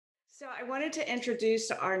So I wanted to introduce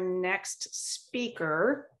our next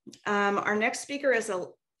speaker. Our next speaker is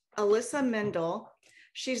Alyssa Mendel.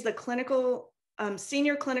 She's the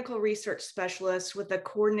senior clinical research specialist with the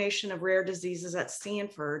coordination of rare diseases at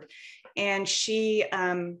Stanford. And she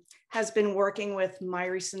has been working with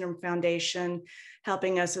Myhre Syndrome Foundation,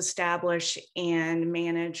 helping us establish and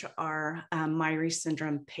manage our Myhre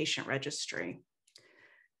Syndrome patient registry.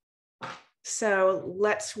 So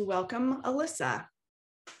let's welcome Alyssa.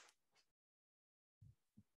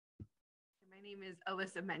 My name is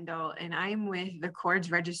Alyssa Mendel, and I'm with the CoRDS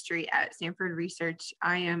Registry at Stanford Research.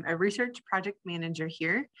 I am a research project manager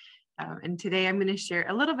here, and today I'm going to share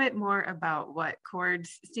a little bit more about what CoRDS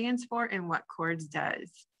stands for and what CoRDS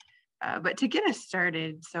does. But to get us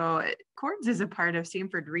started, so CoRDS is a part of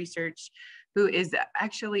Stanford Research, who is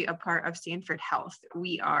actually a part of Stanford Health.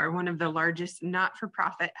 We are one of the largest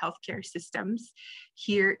not-for-profit healthcare systems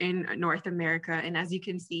here in North America. And as you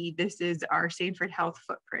can see, this is our Stanford Health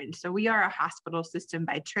footprint. So we are a hospital system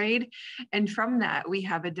by trade. And from that, we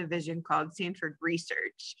have a division called Stanford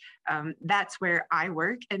Research. That's where I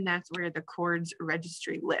work, and that's where the CoRDS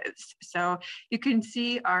Registry lives. So you can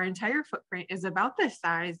see our entire footprint is about the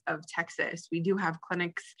size of Texas. We do have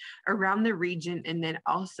clinics around the region and then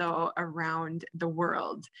also around the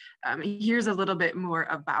world. Here's a little bit more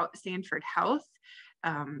about Stanford Health.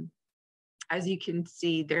 As you can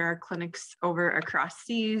see, there are clinics across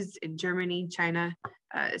seas in Germany, China,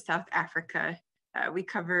 South Africa. We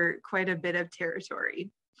cover quite a bit of territory.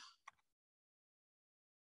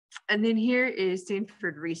 And then here is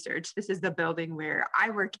Stanford Research. This is the building where I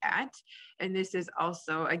work at. And this is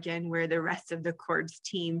also, again, where the rest of the CoRDS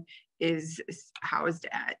team is housed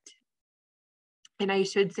at. And I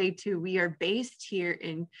should say too, we are based here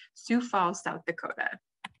in Sioux Falls, South Dakota.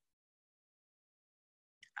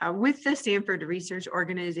 With the Stanford Research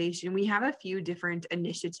Organization, we have a few different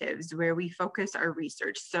initiatives where we focus our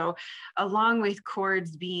research. So along with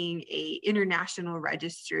CoRDS being an international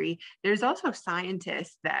registry, there's also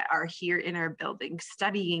scientists that are here in our building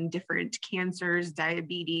studying different cancers,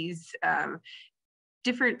 diabetes,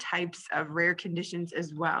 different types of rare conditions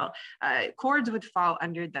as well. CoRDS would fall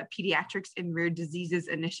under the Pediatrics and Rare Diseases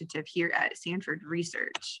Initiative here at Stanford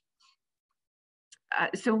Research.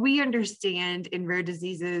 So we understand in rare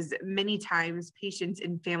diseases, many times patients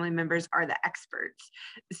and family members are the experts.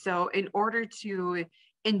 So in order to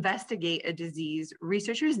investigate a disease,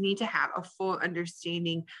 researchers need to have a full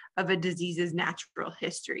understanding of a disease's natural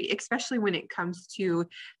history, especially when it comes to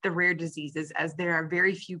the rare diseases, as there are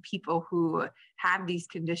very few people who have these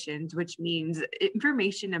conditions, which means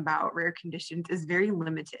information about rare conditions is very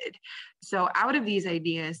limited. So out of these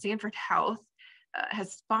ideas, Stanford Health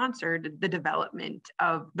has sponsored the development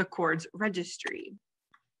of the CoRDS registry.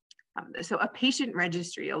 So a patient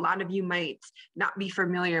registry, a lot of you might not be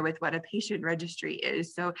familiar with what a patient registry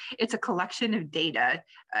is. So it's a collection of data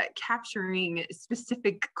capturing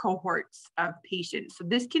specific cohorts of patients. So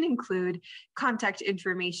this can include contact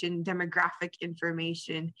information, demographic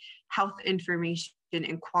information, health information,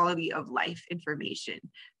 and quality of life information.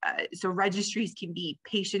 So registries can be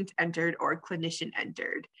patient-entered or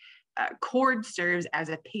clinician-entered. CoRDS serves as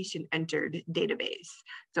a patient-entered database.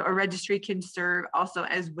 So a registry can serve also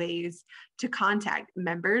as ways to contact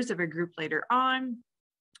members of a group later on,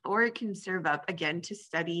 or it can serve up again to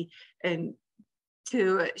study and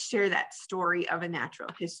to share that story of a natural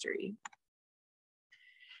history.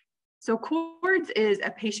 So CoRDS is a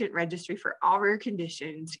patient registry for all rare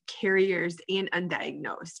conditions, carriers, and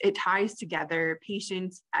undiagnosed. It ties together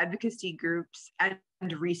patients, advocacy groups, and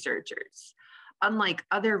researchers. Unlike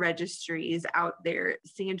other registries out there,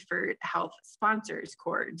 Stanford Health sponsors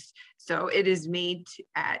CoRDS. So it is made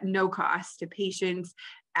at no cost to patients,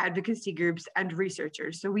 advocacy groups, and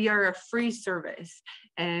researchers. So we are a free service.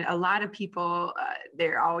 And a lot of people,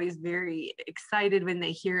 they're always very excited when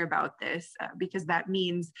they hear about this because that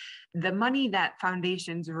means the money that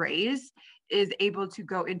foundations raise is able to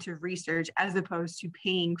go into research as opposed to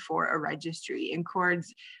paying for a registry. And CoRDS,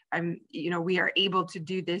 we are able to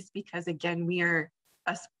do this because, again, we are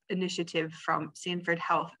an initiative from Stanford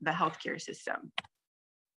Health, the healthcare system.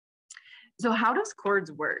 So how does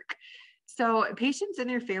CoRDS work? So patients and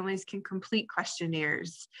their families can complete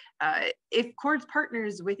questionnaires. If CoRDS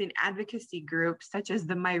partners with an advocacy group, such as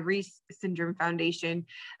the Myhre Syndrome Foundation,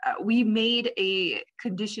 we made a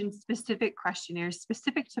condition-specific questionnaire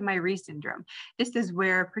specific to Myhre syndrome. This is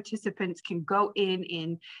where participants can go in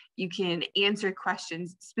and, You can answer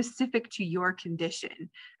questions specific to your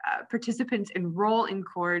condition. Participants enroll in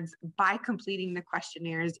CoRDS by completing the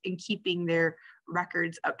questionnaires and keeping their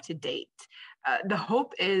records up to date. The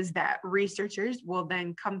hope is that researchers will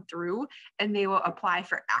then come through and they will apply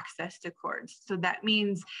for access to CoRDS. So that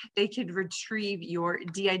means they could retrieve your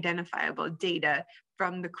de-identifiable data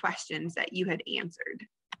from the questions that you had answered.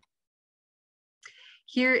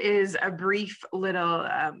 Here is a brief little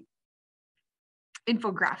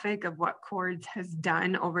infographic of what CoRDS has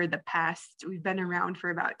done over the past, we've been around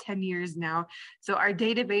for about 10 years now. So our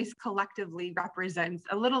database collectively represents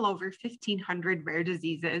a little over 1,500 rare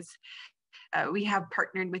diseases. We have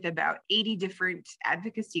partnered with about 80 different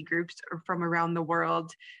advocacy groups from around the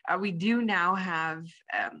world. We do now have,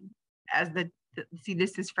 see,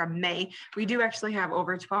 this is from May. We do actually have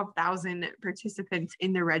over 12,000 participants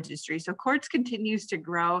in the registry. So CoRDS continues to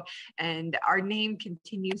grow and our name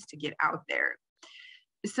continues to get out there.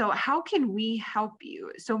 So how can we help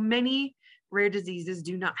you? So many rare diseases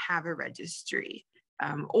do not have a registry,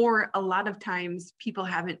 or a lot of times people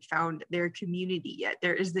haven't found their community yet.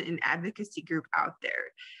 There isn't an advocacy group out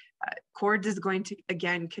there. CoRDS is going to,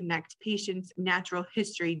 again, connect patients' natural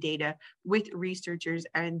history data with researchers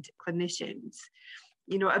and clinicians.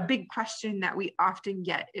 You know, a big question that we often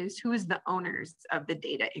get is who is the owners of the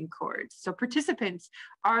data in CoRDS? So participants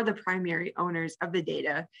are the primary owners of the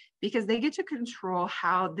data because they get to control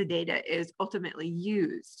how the data is ultimately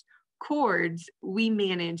used. CoRDS, we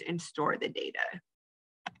manage and store the data.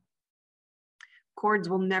 CoRDS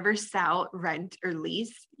will never sell, rent, or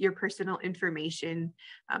lease your personal information.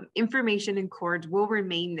 Information in CoRDS will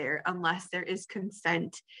remain there unless there is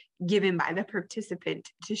consent given by the participant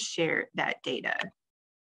to share that data.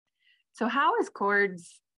 So how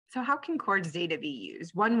can CoRDS data be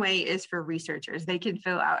used? One way is for researchers. They can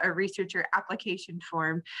fill out a researcher application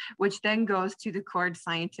form, which then goes to the CoRDS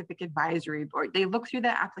Scientific Advisory Board. They look through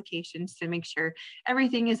the applications to make sure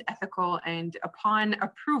everything is ethical, and upon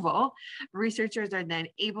approval, researchers are then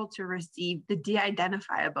able to receive the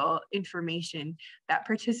de-identifiable information that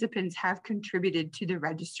participants have contributed to the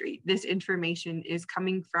registry. This information is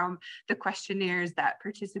coming from the questionnaires that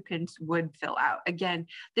participants would fill out. Again,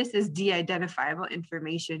 this is de-identifiable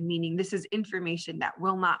information, meaning this is information that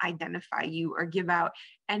will not identify you or give out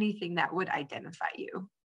anything that would identify you.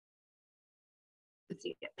 Let's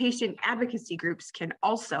see. Patient advocacy groups can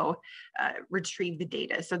also retrieve the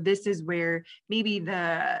data. So this is where maybe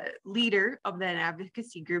the leader of that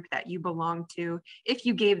advocacy group that you belong to, if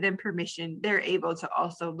you gave them permission, they're able to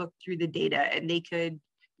also look through the data and they could,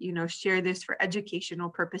 you know, share this for educational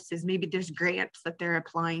purposes. Maybe there's grants that they're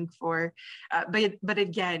applying for, but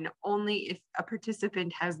again, only if a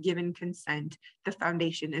participant has given consent, the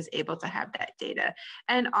foundation is able to have that data.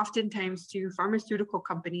 And oftentimes too, pharmaceutical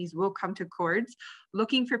companies will come to CoRDS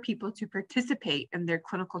looking for people to participate in their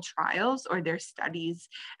clinical trials or their studies.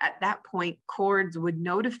 At that point, CoRDS would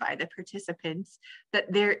notify the participants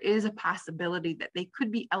that there is a possibility that they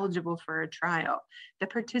could be eligible for a trial. The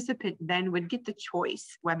participant then would get the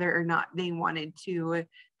choice whether or not they wanted to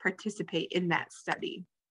participate in that study.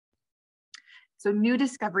 So new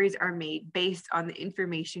discoveries are made based on the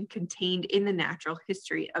information contained in the natural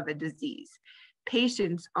history of a disease.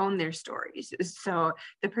 Patients own their stories. So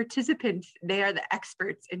the participants, they are the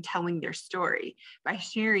experts in telling their story. By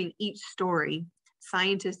sharing each story,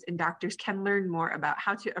 scientists and doctors can learn more about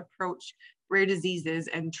how to approach rare diseases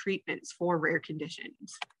and treatments for rare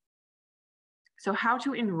conditions. So how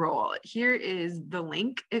to enroll? Here is the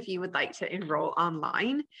link if you would like to enroll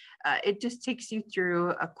online. It just takes you through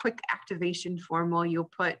a quick activation form where you'll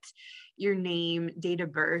put your name, date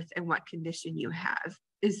of birth, and what condition you have.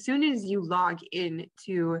 As soon as you log in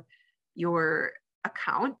to your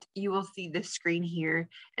account, you will see this screen here,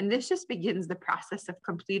 and this just begins the process of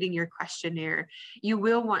completing your questionnaire. You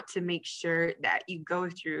will want to make sure that you go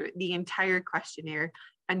through the entire questionnaire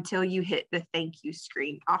until you hit the thank you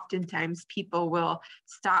screen. Oftentimes people will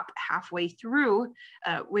stop halfway through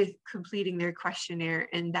with completing their questionnaire,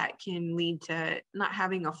 and that can lead to not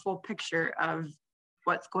having a full picture of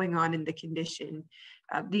what's going on in the condition.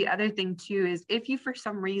 The other thing too is if you for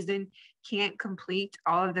some reason can't complete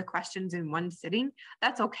all of the questions in one sitting,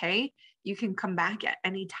 that's okay. You can come back at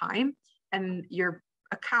any time and your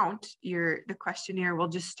account, the questionnaire will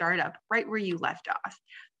just start up right where you left off.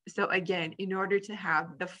 So again, in order to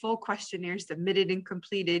have the full questionnaire submitted and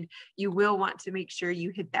completed, you will want to make sure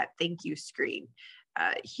you hit that thank you screen.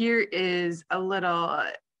 Here is a little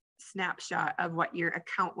snapshot of what your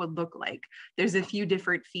account would look like. There's a few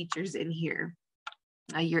different features in here.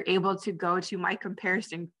 You're able to go to my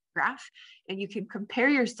comparison graph, and you can compare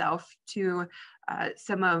yourself to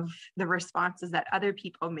some of the responses that other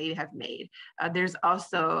people may have made. There's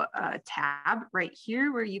also a tab right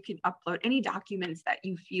here where you can upload any documents that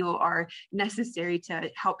you feel are necessary to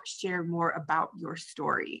help share more about your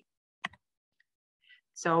story.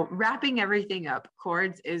 So wrapping everything up,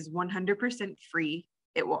 CoRDS is 100% free.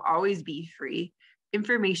 It will always be free.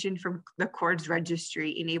 Information from the CoRDS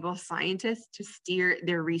registry enables scientists to steer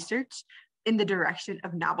their research in the direction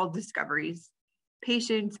of novel discoveries.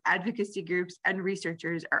 Patients, advocacy groups, and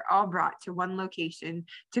researchers are all brought to one location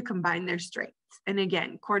to combine their strengths. And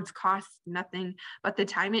again, CoRDS costs nothing but the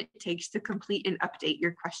time it takes to complete and update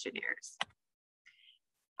your questionnaires.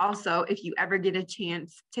 Also, if you ever get a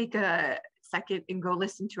chance, take a second and go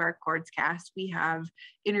listen to our CoRDS cast. We have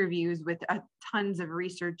interviews with tons of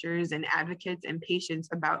researchers and advocates and patients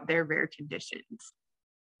about their rare conditions.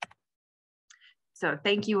 So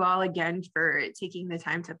thank you all again for taking the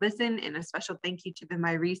time to listen, and a special thank you to the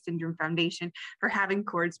Myrie Syndrome Foundation for having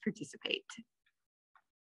CoRDS participate.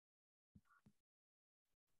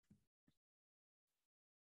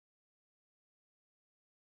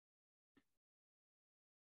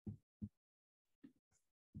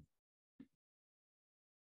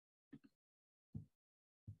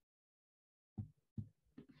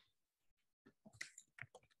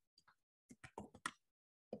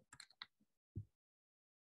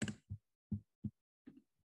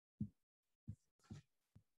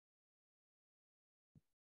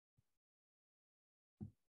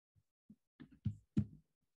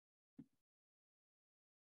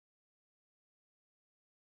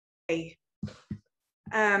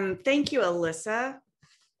 Thank you, Alyssa.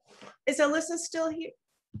 Is Alyssa still here?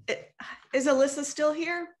 Is Alyssa still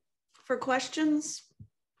here for questions?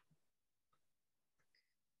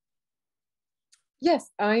 Yes,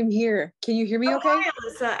 I'm here. Can you hear me okay? Hi,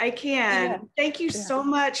 Alyssa, I can. Yeah. Thank you so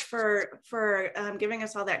much for giving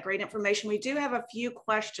us all that great information. We do have a few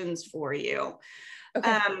questions for you.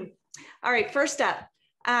 Okay. All right, first up,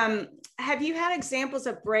 have you had examples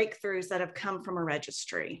of breakthroughs that have come from a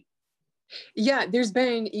registry? Yeah, there's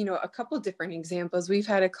been, a couple different examples. We've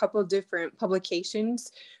had a couple different publications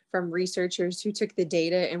from researchers who took the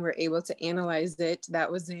data and were able to analyze it. That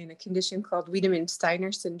was in a condition called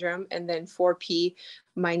Wiedemann-Steiner syndrome, and then 4P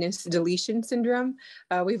minus deletion syndrome.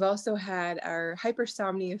 We've also had our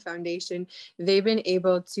Hypersomnia Foundation. They've been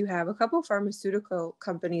able to have a couple pharmaceutical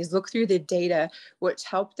companies look through the data, which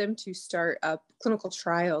helped them to start up clinical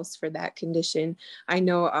trials for that condition. I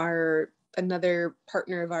know another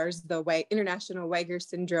partner of ours, the International Weiger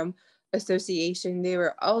Syndrome Association, they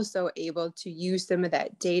were also able to use some of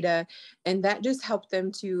that data, and that just helped them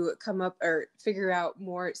to come up or figure out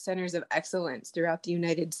more centers of excellence throughout the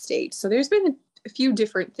United States. So there's been a few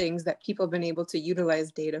different things that people have been able to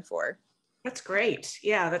utilize data for. That's great.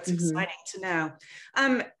 Yeah, that's exciting to know.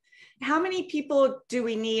 How many people do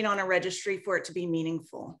we need on a registry for it to be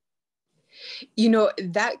meaningful?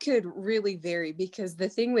 That could really vary, because the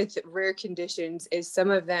thing with rare conditions is some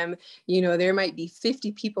of them, there might be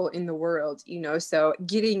 50 people in the world, so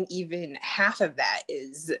getting even half of that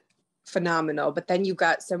is phenomenal. But then you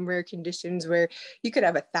got some rare conditions where you could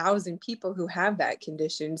have 1,000 people who have that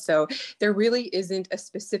condition. So there really isn't a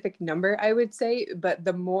specific number, I would say, but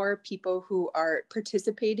the more people who are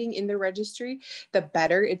participating in the registry, the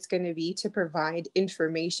better it's going to be to provide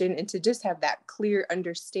information and to just have that clear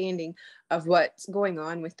understanding of what's going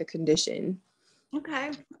on with the condition.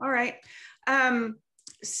 Okay. All right.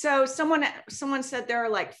 So someone said there are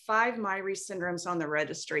like 5 Myrie syndromes on the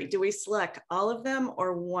registry. Do we select all of them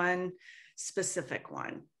or one specific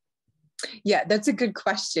one? Yeah, that's a good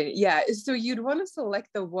question. Yeah, so you'd want to select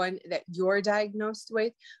the one that you're diagnosed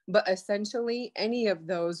with, but essentially any of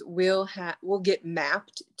those will get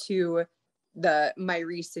mapped to the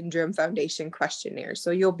Myrie Syndrome Foundation questionnaire.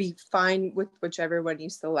 So you'll be fine with whichever one you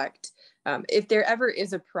select. If there ever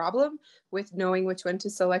is a problem with knowing which one to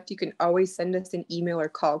select, you can always send us an email or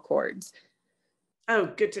call CoRDS. Oh,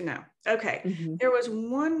 good to know. Okay. There was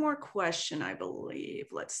one more question, I believe.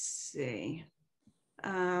 Let's see.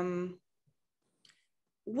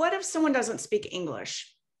 What if someone doesn't speak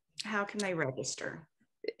English? How can they register?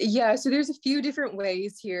 Yeah, so there's a few different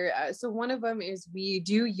ways here. So one of them is we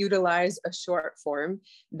do utilize a short form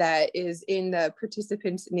that is in the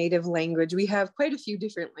participant's native language. We have quite a few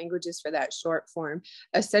different languages for that short form.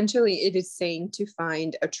 Essentially, it is saying to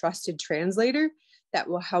find a trusted translator that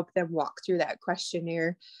will help them walk through that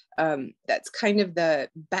questionnaire. That's kind of the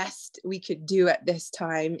best we could do at this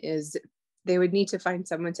time, is they would need to find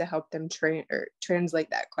someone to help them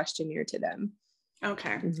translate that questionnaire to them.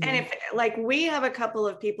 Okay. Mhm. And if like we have a couple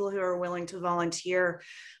of people who are willing to volunteer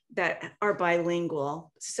that are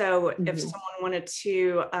bilingual. So if Mhm. someone wanted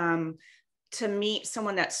to meet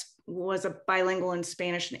someone was a bilingual in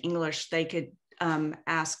Spanish and English, they could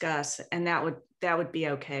ask us, and that would be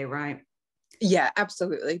okay, right? Yeah,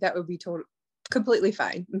 absolutely. That would be completely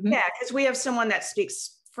fine. Mhm. Yeah, because we have someone that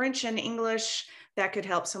speaks French and English that could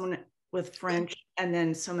help someone with French, and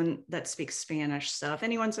then someone that speaks Spanish. So if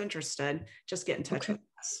anyone's interested, just get in touch Okay. with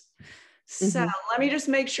us. So Mhm. let me just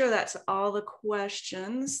make sure that's all the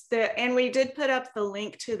questions that, and we did put up the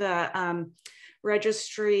link to the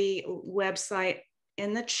registry website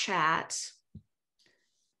in the chat.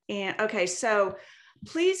 And okay, so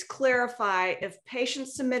please clarify if patient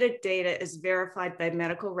submitted data is verified by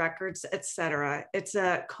medical records, et cetera. It's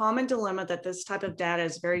a common dilemma that this type of data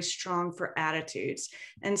is very strong for attitudes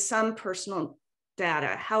and some personal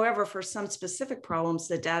data. However, for some specific problems,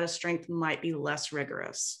 the data strength might be less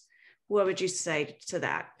rigorous. What would you say to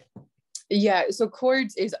that? Yeah, so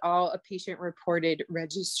CoRDS is all a patient reported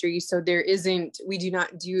registry. So we do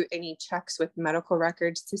not do any checks with medical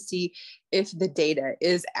records to see if the data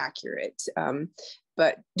is accurate.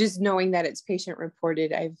 But just knowing that it's patient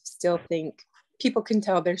reported, I still think people can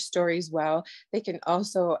tell their stories well. They can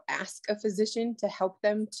also ask a physician to help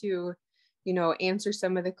them to, answer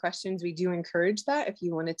some of the questions. We do encourage that. If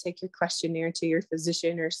you want to take your questionnaire to your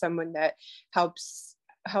physician or someone that helps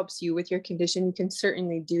you with your condition, you can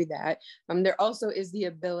certainly do that. There also is the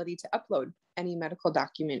ability to upload any medical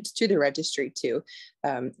documents to the registry too.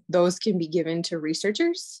 Those can be given to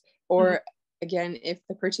researchers, or again, if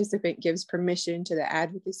the participant gives permission to the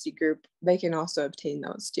advocacy group, they can also obtain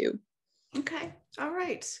those too. Okay, all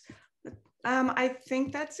right. I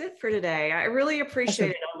think that's it for today. I really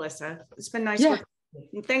appreciate it, Alyssa. It's been nice working with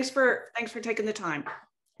you. And thanks for taking the time.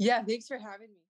 Yeah, thanks for having me.